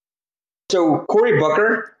So Cory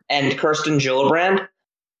Booker and Kirsten Gillibrand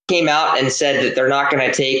came out and said that they're not going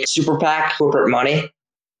to take super PAC corporate money,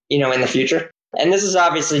 in the future. And this is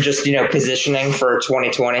obviously just, positioning for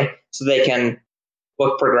 2020 so they can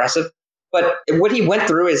look progressive. But what he went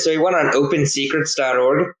through is, so he went on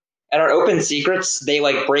opensecrets.org, and on Open Secrets, they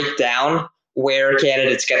break down where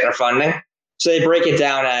candidates get their funding. So they break it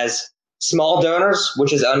down as small donors,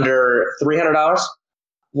 which is under $300,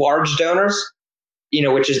 large donors,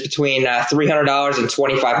 which is between $300 and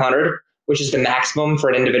 $2,500, which is the maximum for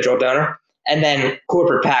an individual donor. And then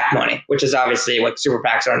corporate PAC money, which is obviously super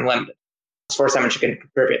PACs are unlimited as far as how much you can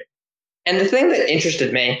contribute. And the thing that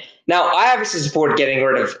interested me, now I obviously support getting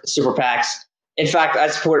rid of super PACs. In fact, I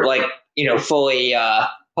support fully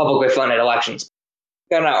publicly funded elections.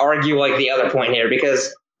 I'm going to argue the other point here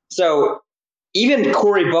because so even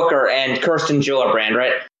Cory Booker and Kirsten Gillibrand,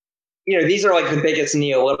 right? These are the biggest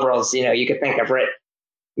neoliberals, you could think of, right?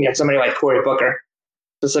 Somebody like Cory Booker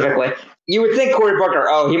specifically. You would think Cory Booker,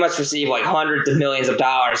 he must receive hundreds of millions of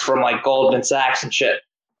dollars from Goldman Sachs and shit.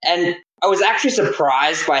 And I was actually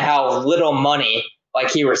surprised by how little money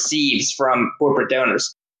he receives from corporate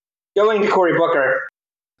donors. Going to Cory Booker.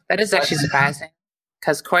 That is actually surprising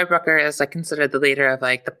because Cory Booker is considered the leader of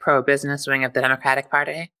the pro-business wing of the Democratic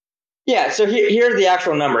Party. Yeah, so here are the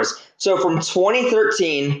actual numbers. So from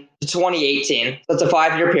 2013 to 2018, that's a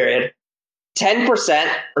 5-year period,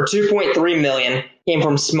 10% or 2.3 million came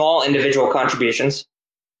from small individual contributions.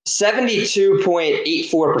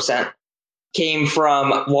 72.84% came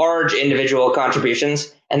from large individual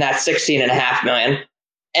contributions, and that's 16.5 million.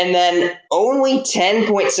 And then only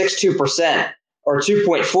 10.62% or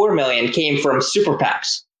 2.4 million came from super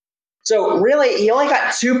PACs. So really, he only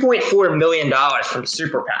got $2.4 million from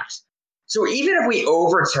super PACs. So even if we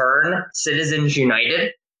overturn Citizens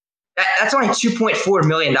United, that's only $2.4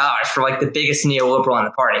 million for the biggest neoliberal in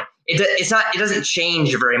the party. It doesn't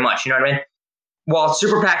change very much. You know what I mean? While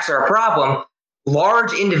super PACs are a problem,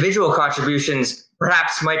 large individual contributions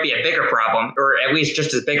perhaps might be a bigger problem, or at least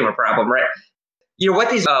just as big of a problem, right? What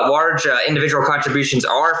these large individual contributions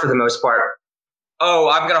are for the most part.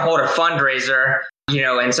 I'm going to hold a fundraiser,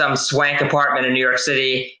 in some swank apartment in New York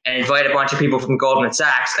City and invite a bunch of people from Goldman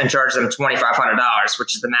Sachs and charge them $2,500,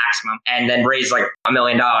 which is the maximum, and then raise $1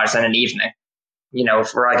 million in an evening,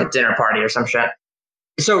 for a dinner party or some shit.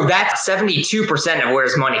 So that's 72% of where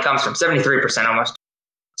his money comes from, 73% almost.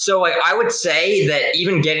 So I would say that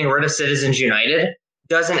even getting rid of Citizens United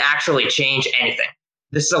doesn't actually change anything.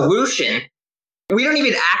 The solution, we don't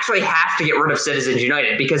even actually have to get rid of Citizens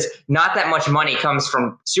United because not that much money comes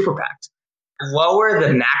from super PACs. Lower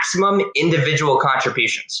the maximum individual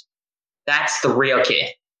contributions. That's the real key.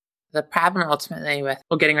 The problem ultimately with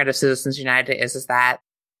getting rid of Citizens United is that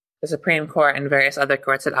the Supreme Court and various other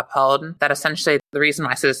courts that uphold that essentially the reason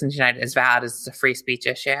why Citizens United is valid is it's a free speech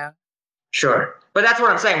issue. Sure. But that's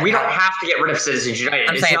what I'm saying. We don't have to get rid of Citizens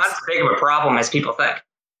United. It's not as big of a problem as people think.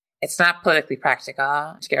 It's not politically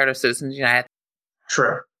practical to get rid of Citizens United.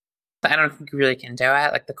 True. I don't think you really can do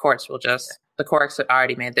it. The courts have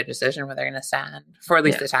already made their decision where they're going to stand for at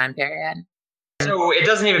least a time period. So it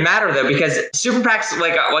doesn't even matter though, because super PACs,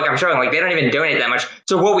 like I'm showing, they don't even donate that much.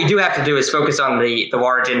 So what we do have to do is focus on the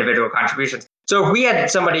large individual contributions. So if we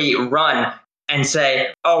had somebody run and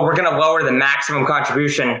say, we're going to lower the maximum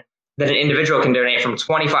contribution that an individual can donate from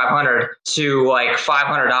 $2,500 to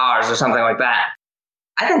 $500 or something like that,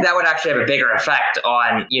 I think that would actually have a bigger effect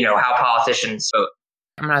on, how politicians vote.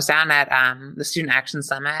 When I was down at the Student Action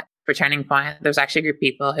Summit for Turning Point, there was actually a group of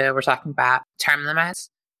people who were talking about term limits.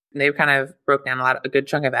 They kind of broke down a good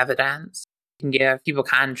chunk of evidence. You can give people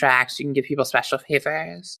contracts, you can give people special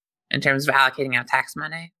favors in terms of allocating out tax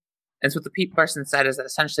money. And so what the person said is that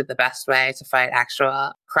essentially the best way to fight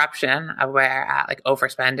actual corruption of where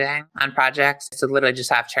overspending on projects is to literally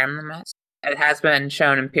just have term limits. It has been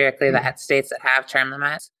shown empirically that states that have term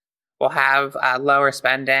limits will have lower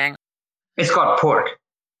spending. It's called pork.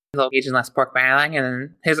 They'll engage in less pork barreling. And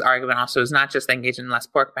then his argument also is not just they engage in less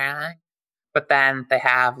pork barreling, but then they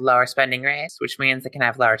have lower spending rates, which means they can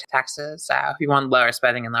have lower taxes. So if you want lower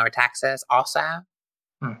spending and lower taxes also,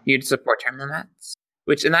 you'd support term limits.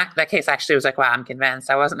 Which in that case actually was wow, I'm convinced.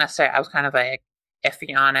 I wasn't necessarily, I was kind of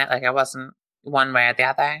iffy on it. I wasn't one way or the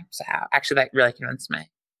other. So actually that really convinced me.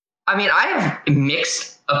 I mean, I have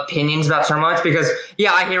mixed opinions about term limits because,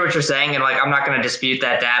 I hear what you're saying and I'm not going to dispute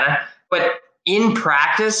that data. But in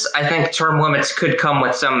practice, I think term limits could come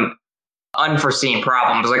with some unforeseen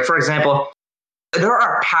problems. For example, there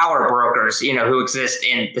are power brokers, who exist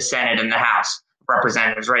in the Senate and the House of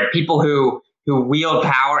Representatives, right? People who wield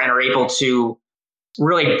power and are able to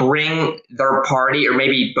really bring their party or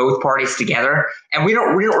maybe both parties together. And we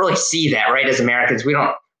don't really see that, right? As Americans, we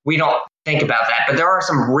don't think about that. But there are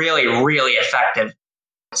some really, really effective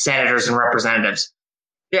senators and representatives.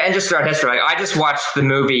 Yeah, and just throughout history, like I just watched the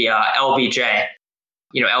movie LBJ,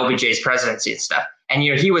 LBJ's presidency and stuff. And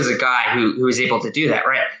he was a guy who was able to do that,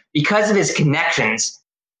 right? Because of his connections,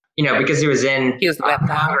 because he was in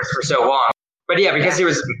Congress for so long. But yeah, because he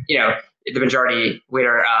was, the majority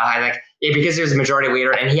leader, I think, because he was the majority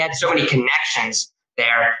leader and he had so many connections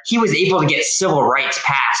there, he was able to get civil rights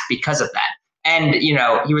passed because of that. And,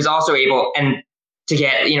 he was also able to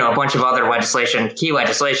get, a bunch of other key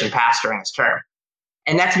legislation passed during his term.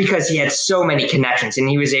 And that's because he had so many connections and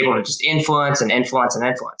he was able to just influence and influence and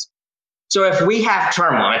influence. So if we have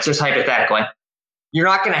term limits, just hypothetically, you're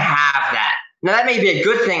not going to have that. Now, that may be a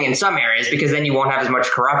good thing in some areas because then you won't have as much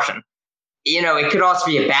corruption. It could also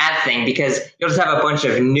be a bad thing because you'll just have a bunch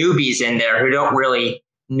of newbies in there who don't really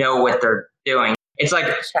know what they're doing. It's like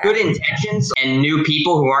good intentions and new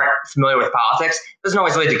people who aren't familiar with politics doesn't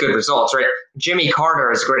always lead to good results, right? Jimmy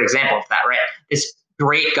Carter is a great example of that, right? This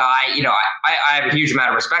great guy, I have a huge amount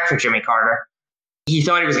of respect for Jimmy Carter. He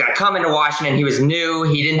thought he was going to come into Washington. He was new.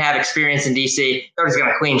 He didn't have experience in D.C. Thought he was going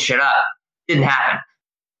to clean shit up. Didn't happen.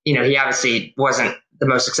 He obviously wasn't the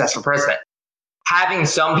most successful president. Having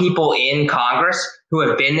some people in Congress who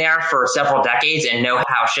have been there for several decades and know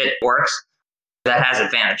how shit works, that has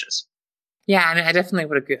advantages. Yeah, I definitely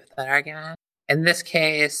would agree with that argument. In this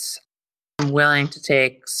case, I'm willing to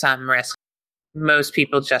take some risk. Most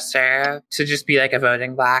people just serve to just be like a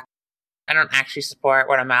voting bloc. I don't actually support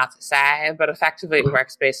what I'm about to say, but effectively it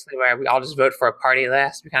works basically where we all just vote for a party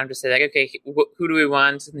list. We kind of just say like, okay, who do we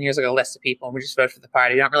want? And here's like a list of people, and we just vote for the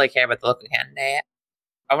party. We don't really care about the local candidate.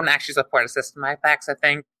 I wouldn't actually support a system like that because I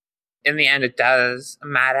think in the end it does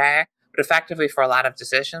matter. But effectively for a lot of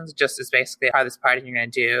decisions, just as basically part of this party, you're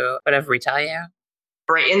going to do whatever we tell you.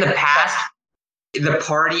 Right. In the past, the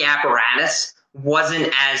party apparatus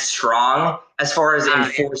wasn't as strong as far as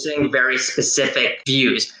enforcing very specific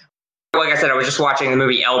views. Like I said, I was just watching the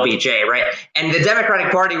movie LBJ, right? And the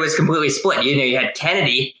Democratic Party was completely split. You had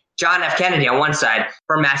Kennedy, John F. Kennedy on one side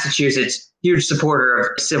from Massachusetts, huge supporter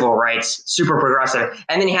of civil rights, super progressive.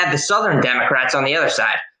 And then you had the Southern Democrats on the other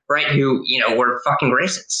side, right? Who, were fucking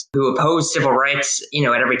racists, who opposed civil rights,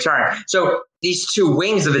 at every turn. So these two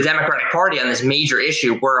wings of the Democratic Party on this major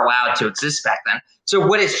issue were allowed to exist back then. So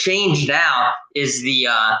what has changed now is the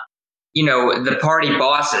party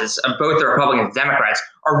bosses of both the Republicans and Democrats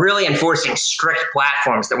are really enforcing strict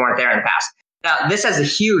platforms that weren't there in the past. Now, this has a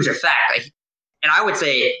huge effect. And I would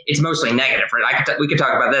say it's mostly negative, right? We could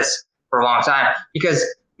talk about this for a long time because,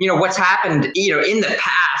 what's happened, in the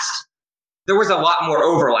past, there was a lot more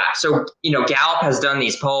overlap. So, Gallup has done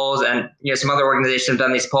these polls and, some other organizations have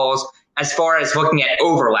done these polls as far as looking at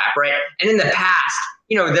overlap, right? And in the past,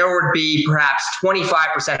 there would be perhaps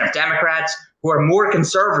 25% of Democrats who are more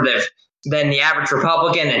conservative than the average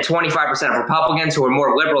Republican and 25% of Republicans who are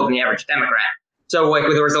more liberal than the average Democrat. So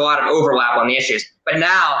there was a lot of overlap on the issues. But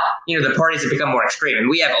now, the parties have become more extreme and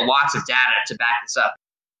we have lots of data to back this up.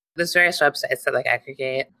 There's various websites that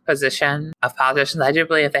aggregate position of politicians. I do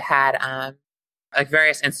believe they had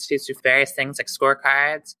various institutes do various things like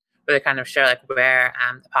scorecards where they kind of show where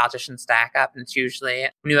the politicians stack up. And it's usually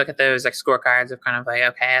when you look at those scorecards of kind of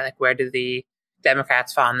okay, where do the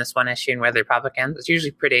Democrats fall on this one issue and where the Republicans, it's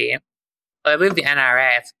usually pretty, I believe the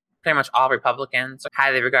NRA, it's pretty much all Republicans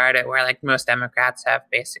highly regard it, where most Democrats have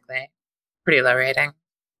basically pretty low rating.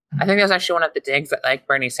 I think that was actually one of the digs at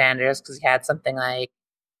Bernie Sanders because he had something a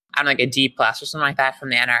D plus or something like that from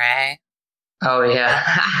the NRA. Oh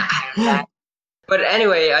yeah. But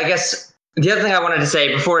anyway, I guess the other thing I wanted to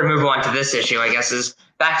say before we move on to this issue, I guess, is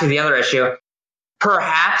back to the other issue.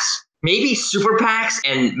 Perhaps, maybe super PACs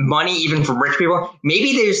and money even from rich people,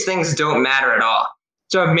 maybe those things don't matter at all.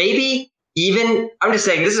 So maybe even, I'm just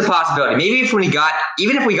saying this is a possibility. Maybe if we got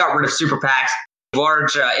rid of super PACs,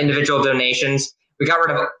 large individual donations, we got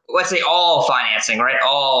rid of, let's say, all financing, right?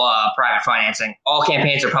 All private financing. All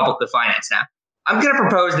campaigns are publicly financed now. I'm going to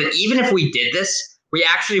propose that even if we did this, we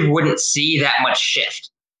actually wouldn't see that much shift.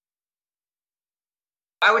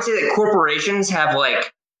 I would say that corporations have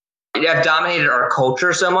dominated our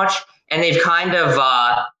culture so much, and they've kind of,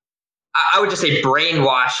 I would just say,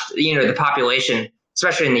 brainwashed, the population,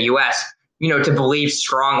 especially in the U.S., to believe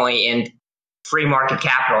strongly in free market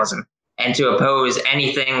capitalism and to oppose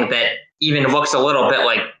anything that even looks a little bit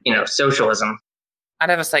like, socialism. I'd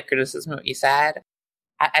have a slight criticism of what you said.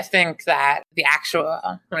 I think that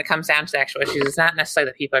when it comes down to the actual issues, it's not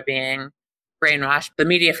necessarily that people are being brainwashed. The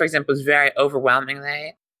media, for example, was very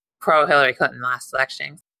overwhelmingly pro-Hillary Clinton last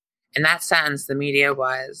election. In that sense, the media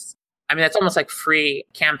was, it's almost like free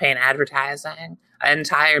campaign advertising, an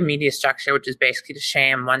entire media structure, which is basically to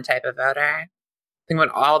shame one type of voter. Think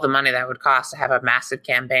about all the money that would cost to have a massive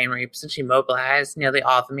campaign where you essentially mobilize nearly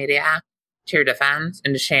all of the media to your defense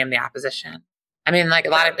and to shame the opposition. Like a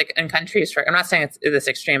lot of in countries, I'm not saying it's this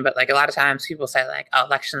extreme, but like a lot of times people say like, oh,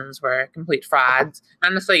 elections were complete frauds.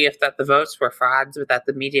 Not necessarily if that the votes were frauds, but that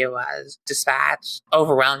the media was dispatched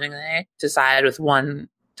overwhelmingly to side with one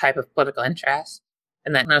type of political interest,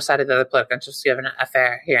 and that no side of the other political interest was given a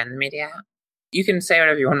fair hearing in the media. You can say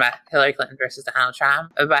whatever you want about Hillary Clinton versus Donald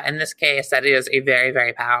Trump, but in this case, that is a very,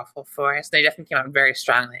 very powerful force. They definitely came out very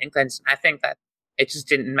strongly in Clinton. I think that it just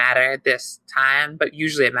didn't matter this time, but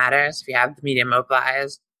usually it matters if you have the media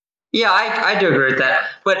mobilized. Yeah, I do agree with that.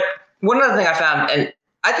 But one other thing I found, and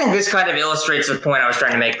I think this kind of illustrates the point I was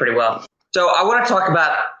trying to make pretty well. So I want to talk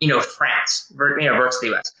about, France, versus the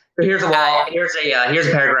U.S. But here's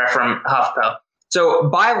a paragraph from HuffPo. So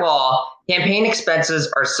by law, campaign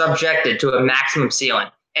expenses are subjected to a maximum ceiling,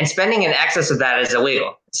 and spending in excess of that is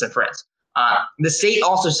illegal. It's in France. The state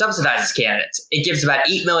also subsidizes candidates. It gives about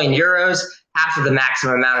 8 million euros, half of the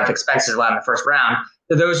maximum amount of expenses allowed in the first round,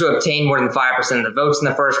 to those who obtain more than 5% of the votes in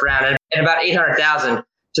the first round, and about 800,000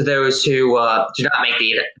 to those who do not make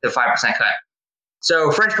the 5% cut.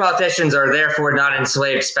 So French politicians are therefore not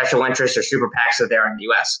enslaved to special interests or super PACs that they are in the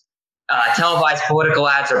U.S. Televised political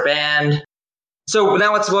ads are banned. So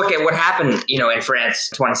now let's look at what happened, in France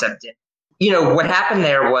 2017. What happened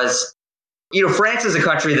there was, France is a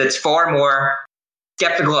country that's far more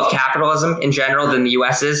skeptical of capitalism in general than the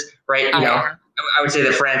U.S. is, right? I would say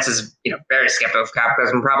that France is, very skeptical of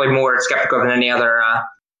capitalism, probably more skeptical than any other,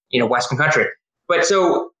 Western country. But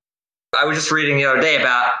so I was just reading the other day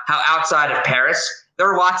about how outside of Paris,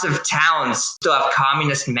 there are lots of towns still have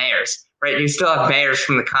communist mayors, right? You still have mayors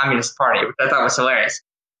from the Communist Party, which I thought was hilarious.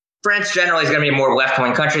 France generally is going to be a more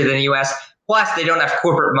left-wing country than the U.S. Plus, they don't have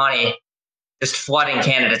corporate money just flooding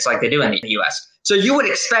candidates like they do in the U.S. So you would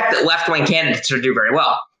expect that left-wing candidates to do very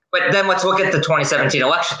well. But then let's look at the 2017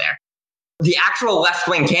 election there. The actual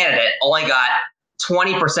left-wing candidate only got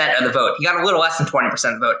 20% of the vote. He got a little less than 20%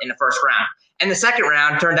 of the vote in the first round. And the second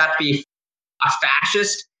round turned out to be a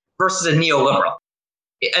fascist versus a neoliberal.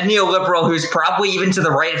 A neoliberal who's probably even to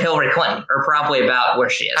the right of Hillary Clinton, or probably about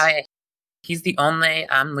where she is. He's the only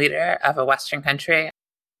leader of a Western country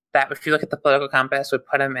that, if you look at the political compass, would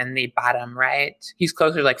put him in the bottom right. He's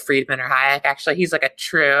closer to like Friedman or Hayek. Actually, he's like a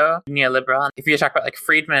true neoliberal. If you talk about like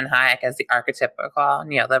Friedman and Hayek as the archetypical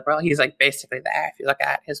neoliberal, he's like basically there if you look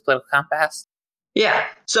at his political compass. Yeah.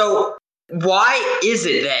 So why is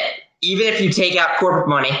it that even if you take out corporate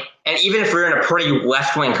money, and even if we're in a pretty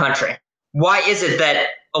left-wing country, why is it that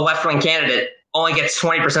a left-wing candidate only gets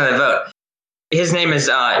 20% of the vote? His name is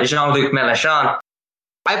Jean-Luc Mélenchon.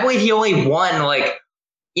 I believe he only won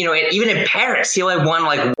even in Paris, he only won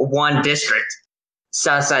like one district,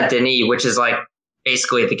 Saint-Denis, which is like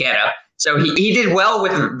basically the ghetto. So he did well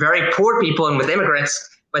with very poor people and with immigrants.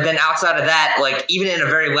 But then outside of that, like even in a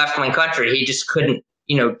very left-wing country, he just couldn't,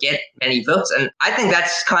 get many votes. And I think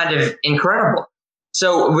that's kind of incredible.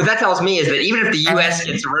 So what that tells me is that even if the U.S.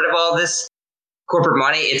 gets rid of all this corporate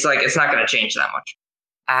money, it's not going to change that much.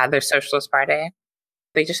 Their Socialist Party,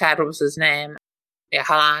 they just had, what was his name? Yeah,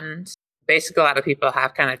 Hollande. Basically, a lot of people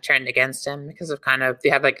have kind of turned against him because of they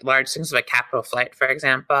had like large things like capital flight, for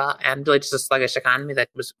example, and really just a sluggish economy that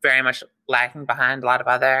was very much lagging behind a lot of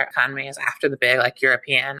other economies after the big like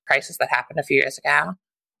European crisis that happened a few years ago.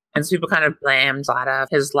 And so people kind of blamed a lot of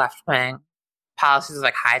his left-wing policies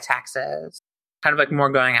like high taxes, kind of like more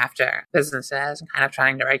going after businesses and kind of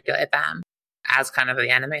trying to regulate them as kind of the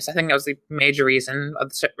enemy. So I think that was the major reason of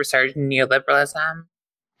the resurgence in neoliberalism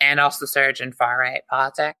and also the surge in far-right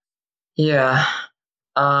politics. Yeah.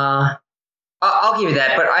 I'll give you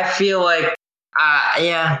that, but I feel like,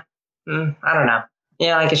 I don't know.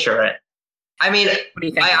 Yeah, I guess you're right. I mean, what do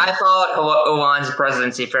you think? I followed Hollande's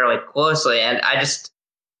presidency fairly closely, and I just,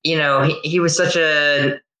 he was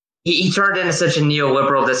he turned into such a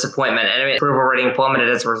neoliberal disappointment, and approval rating plummeted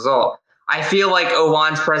as a result. I feel like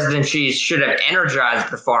Hollande's presidency should have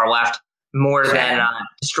energized the far left more than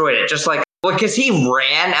destroyed it. Just like, because he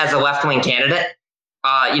ran as a left-wing candidate,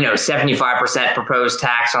 75% proposed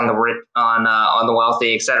tax on the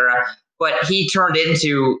wealthy, etc. But he turned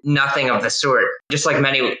into nothing of the sort, just like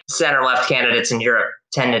many center-left candidates in Europe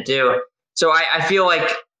tend to do. So I feel like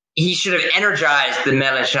he should have energized the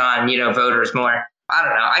Mélenchon, voters more. I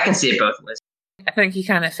don't know. I can see it both ways. I think he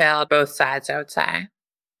kind of failed both sides, I would say.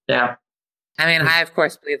 Yeah. I mean, I, of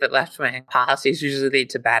course, believe that left-wing policies usually lead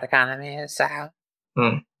to bad economies, so...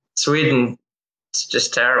 Sweden It's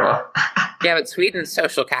just terrible. Yeah, but Sweden's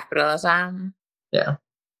social capitalism. Yeah.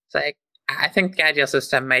 It's like, I think the ideal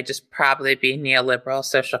system may just probably be neoliberal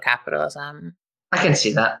social capitalism. I can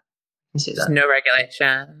see that. Just no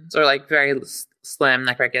regulations, or like very slim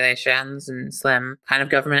like regulations and slim kind of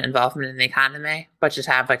government involvement in the economy, but just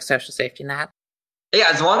have like social safety net. Yeah,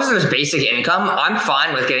 as long as there's basic income, I'm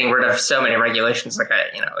fine with getting rid of so many regulations.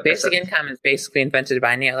 Basic income is basically invented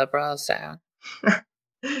by neoliberals, so.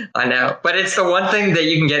 I know, but it's the one thing that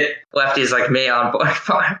you can get lefties like me on board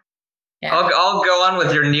for. Yeah. I'll go on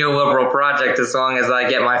with your neoliberal project as long as I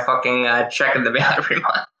get my fucking check in the mail every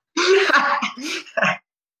month.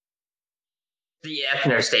 The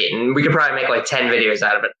ethno-state, and we could probably make like 10 videos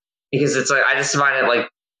out of it, because it's like, I just find it like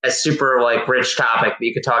a super like rich topic that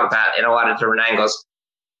you could talk about in a lot of different angles.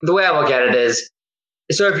 The way I look at it is,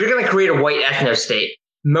 so if you're going to create a white ethno-state,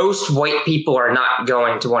 most white people are not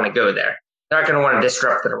going to want to go there. They're not going to want to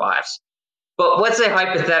disrupt their lives. But let's say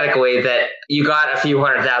hypothetically that you got a few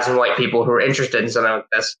 100,000 white people who are interested in something like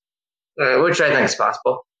this, which I think is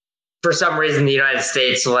possible. For some reason, the United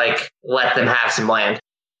States like let them have some land.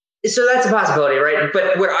 So that's a possibility, right?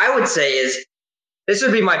 But what I would say is, this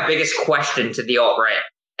would be my biggest question to the alt-right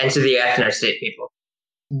and to the ethno-state people.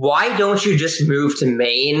 Why don't you just move to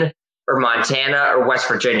Maine or Montana or West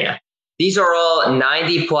Virginia? These are all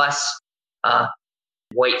 90 plus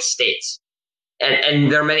white states.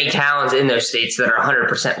 And there are many towns in those states that are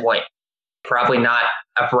 100% white. Probably not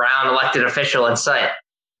a brown elected official in sight.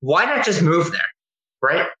 Why not just move there,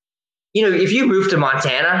 right? You know, if you move to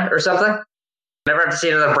Montana or something, never have to see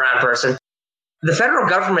another brown person. The federal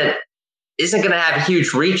government isn't going to have a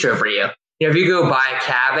huge reach over you. You know, if you go buy a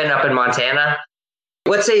cabin up in Montana,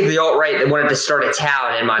 let's say the alt-right they wanted to start a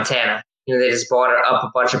town in Montana. You know, they just bought up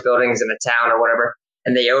a bunch of buildings in a town or whatever,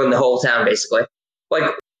 and they own the whole town basically. Like,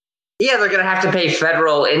 yeah, they're going to have to pay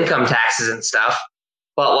federal income taxes and stuff.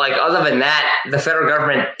 But like, other than that, the federal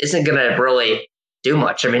government isn't going to really do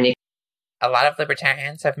much. I mean, a lot of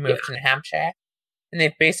libertarians have moved to New Hampshire, and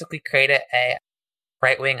they've basically created a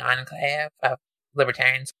right-wing enclave of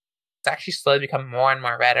libertarians. It's actually slowly become more and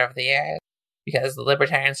more red over the years, because the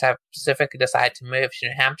libertarians have specifically decided to move to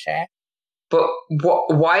New Hampshire. But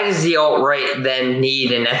why does the alt-right then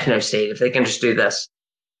need an ethno-state if they can just do this?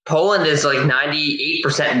 Poland is like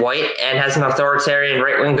 98% white and has an authoritarian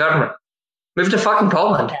right-wing government. Move to fucking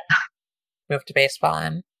Poland. Move to baseball.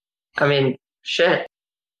 I mean, shit.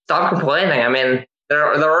 Stop complaining. I mean,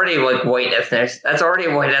 they're already like white ethnic. That's already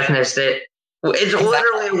a white ethnic state. It's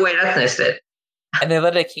literally a white ethnic state. And they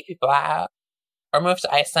literally keep people out. Or move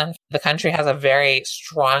to Iceland. The country has a very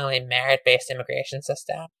strongly merit-based immigration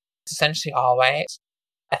system. It's essentially all white.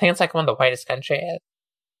 I think it's like one of the whitest countries.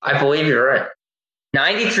 I believe you're right.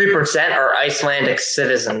 93% are Icelandic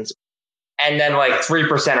citizens. And then like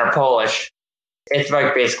 3% are Polish. It's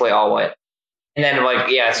like basically all white. And then like,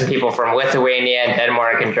 yeah, some people from Lithuania and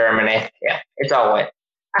Denmark and Germany. Yeah, it's all white.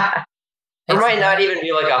 There might not even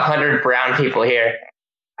be like 100 brown people here.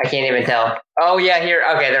 I can't even tell. Oh yeah, here.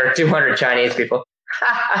 Okay, there are 200 Chinese people.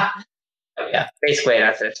 Yeah, basically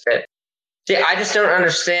that's it. See, I just don't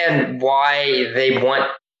understand why they want.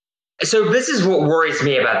 So this is what worries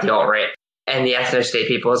me about the alt-right and the ethno-state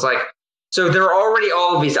people. Is like, so there are already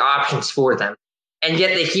all of these options for them, and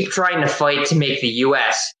yet they keep trying to fight to make the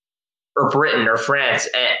U.S. or Britain or France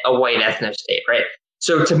a white ethno-state, right?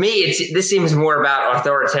 So to me, this seems more about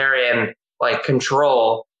authoritarian like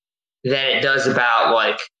control than it does about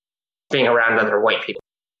like being around other white people.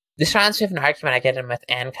 This reminds me of an argument I get in with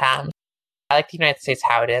ANCOM. I like the United States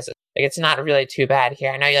how it is. Like, it's not really too bad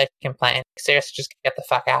here. I know you like to complain. Seriously, just get the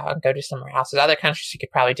fuck out and go do somewhere else. There's other countries you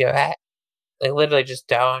could probably do it. Like, literally just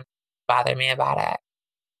don't bother me about it.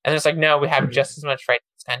 And it's like, no, we have just as much right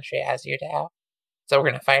in this country as you do. So we're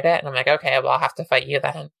going to fight it. And I'm like, okay, well, I'll have to fight you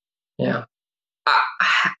then. Yeah.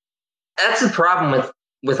 That's the problem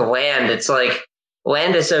with land. It's like,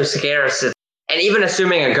 land is so scarce. And even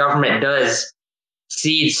assuming a government does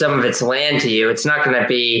cede some of its land to you, it's not going to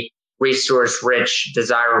be resource-rich,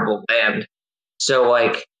 desirable land. So,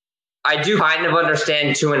 like, I do kind of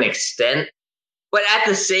understand to an extent. But at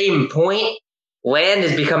the same point, land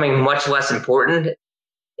is becoming much less important.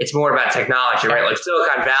 It's more about technology, right? Like,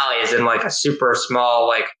 Silicon Valley is in, like, a super small,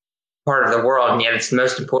 like, part of the world, and yet it's the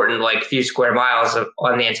most important, like, few square miles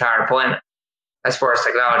on the entire planet as far as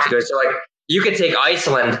technology goes. So, like, you could take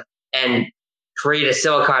Iceland and create a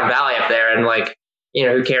Silicon Valley up there, and, like, you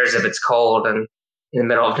know, who cares if it's cold and in the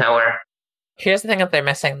middle of nowhere? Here's the thing that they're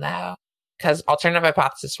missing, though, because Alternative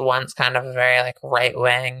Hypothesis 1's kind of a very, like,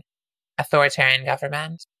 right-wing authoritarian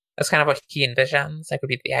government. That's kind of what he envisions, like, would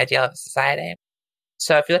be the ideal of a society.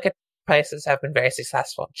 So if you look at places have been very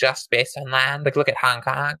successful just based on land. Like, look at Hong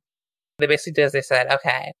Kong. They basically did is they said,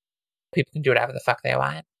 okay, people can do whatever the fuck they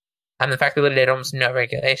want. And the fact that they did almost no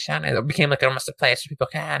regulation, it became like almost a place where people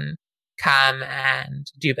can come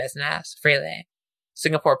and do business freely.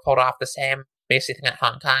 Singapore pulled off the same basic thing that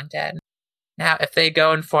Hong Kong did. Now, if they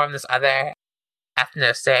go and form this other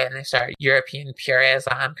ethno-state and they start European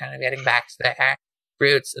purism, kind of getting back to their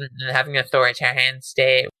roots and having an authoritarian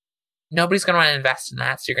state, nobody's going to want to invest in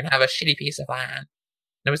that. So you're going to have a shitty piece of land.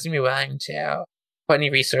 Nobody's going to be willing to put any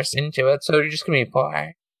resource into it. So you're just going to be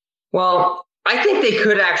poor. Well, I think they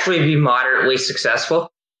could actually be moderately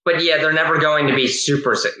successful. But yeah, they're never going to be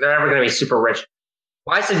they're never going to be super rich.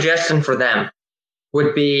 My suggestion for them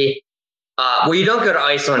would be, well, you don't go to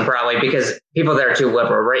Iceland probably because people there are too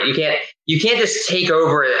liberal, right? You can't just take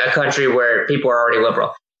over a country where people are already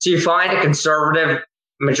liberal. So you find a conservative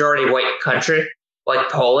majority white country like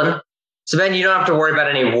Poland. So then you don't have to worry about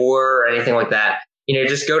any war or anything like that.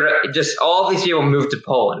 Just all of these people move to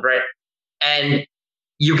Poland, right? And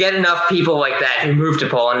you get enough people like that who move to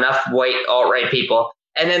Poland, enough white alt-right people.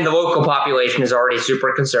 And then the local population is already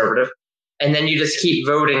super conservative. And then you just keep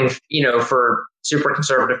voting, for super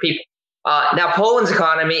conservative people. Now, Poland's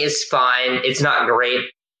economy is fine. It's not great.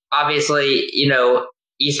 Obviously,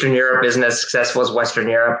 Eastern Europe isn't as successful as Western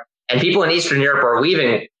Europe. And people in Eastern Europe are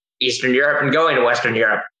leaving Eastern Europe and going to Western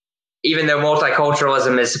Europe, even though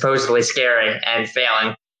multiculturalism is supposedly scary and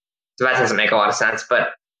failing. So that doesn't make a lot of sense. But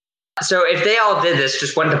so if they all did this,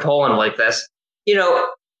 just went to Poland like this,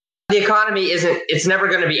 the economy it's never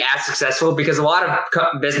going to be as successful because a lot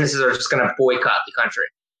of businesses are just going to boycott the country,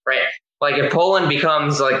 right? Like if Poland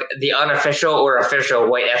becomes like the unofficial or official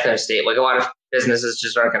white ethno state, like a lot of businesses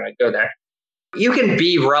just aren't going to go there. You can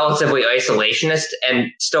be relatively isolationist and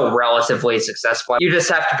still relatively successful. You just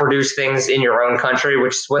have to produce things in your own country,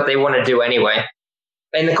 which is what they want to do anyway.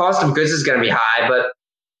 And the cost of goods is going to be high, but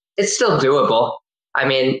it's still doable. I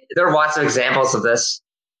mean, there are lots of examples of this.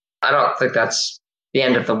 I don't think that's the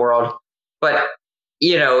end of the world, but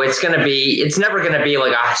it's never going to be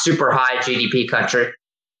like a super high GDP country.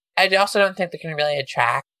 I also don't think they can really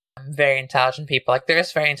attract very intelligent people. Like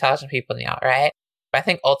there's very intelligent people in the alt-right, but I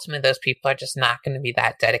think ultimately those people are just not going to be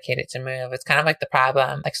that dedicated to move. It's kind of like the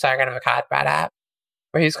problem like Sargon of Akkad brought up,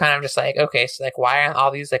 where he's kind of just like, okay, so like why aren't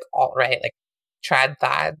all these like alt-right, like trad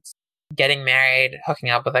thods getting married, hooking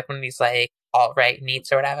up with like one of these like alt-right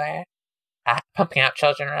neats or whatever, pumping out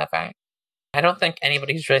children or whatever. I don't think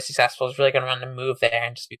anybody who's really successful is really going to want to move there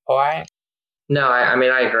and just be poor. No, I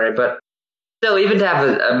mean, I agree. But still, even to have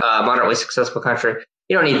a moderately successful country,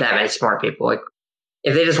 you don't need that many smart people. Like,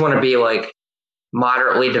 if they just want to be, like,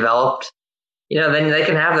 moderately developed, then they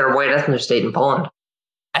can have their white ethno state in Poland.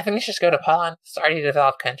 I think they should just go to Poland. It's already a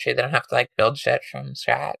developed country. They don't have to, like, build shit from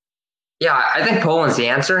scratch. Yeah, I think Poland's the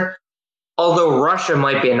answer. Although Russia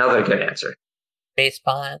might be another good answer. Base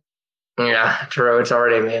Poland. Yeah, true. It's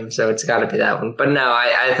already a meme, so it's got to be that one. But no,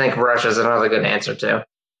 I think Russia's another good answer, too.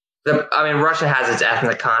 Russia has its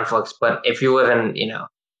ethnic conflicts, but if you live in,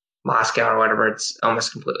 Moscow or whatever, it's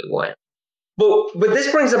almost completely white. But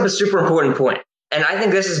this brings up a super important point. And I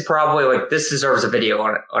think this is probably, like, this deserves a video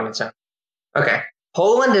on its own. Okay.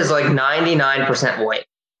 Poland is, like, 99% white.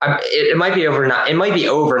 It might be over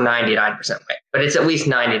 99% white, but it's at least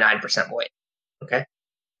 99% white. Okay.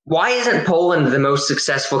 Why isn't Poland the most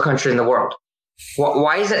successful country in the world?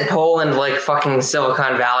 Why isn't Poland like fucking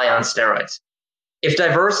Silicon Valley on steroids? If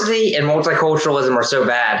diversity and multiculturalism are so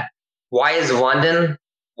bad, why is London,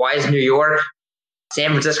 why is New York, San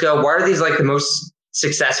Francisco, why are these like the most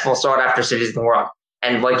successful sought after cities in the world?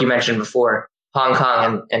 And like you mentioned before, Hong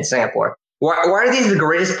Kong and Singapore. Why are these the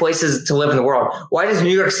greatest places to live in the world? Why does New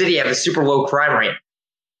York City have a super low crime rate?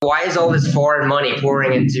 Why is all this foreign money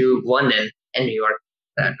pouring into London and New York?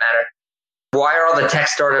 That matter. Why are all the tech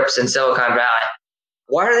startups in Silicon Valley?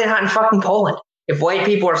 Why are they not in fucking Poland? If white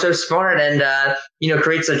people are so smart and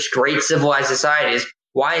create such great civilized societies,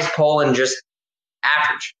 why is Poland just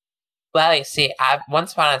average? Well, you see,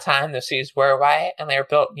 once upon a time, those cities were white, and they were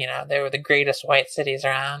built. They were the greatest white cities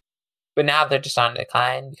around. But now they're just on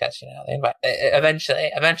decline because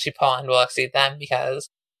eventually Poland will exceed them because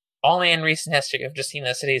only in recent history we've just seen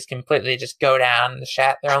those cities completely just go down the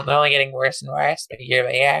shit. They're only getting worse and worse, but year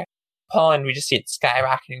by year. Poland, we just see it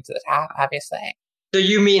skyrocketing to the top, obviously. So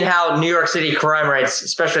you mean how New York City crime rates,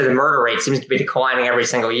 especially the murder rate, seems to be declining every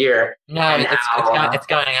single year? No, it's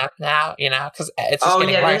going up now, because it's just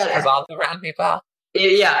getting worse because all the brown people.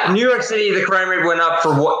 Yeah, New York City, the crime rate went up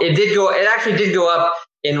for what it did go. It actually did go up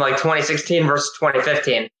in like 2016 versus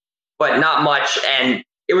 2015, but not much, and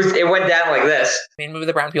It went down like this. I mean, maybe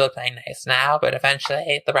the brown people are playing nice now, but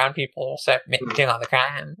eventually the brown people will start doing all the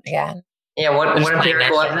crime again. Yeah, what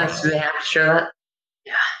empirical evidence do they have to show that?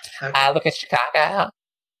 Yeah. Okay. Look at Chicago.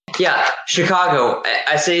 Yeah, Chicago.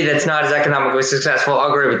 I say that's not as economically successful. I'll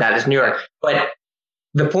agree with that as New York. But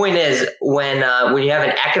the point is, when you have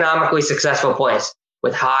an economically successful place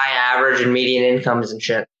with high average and median incomes and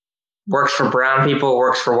shit, works for brown people,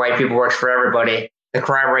 works for white people, works for everybody, the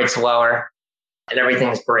crime rate's lower, and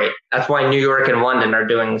everything's great. That's why New York and London are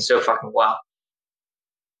doing so fucking well.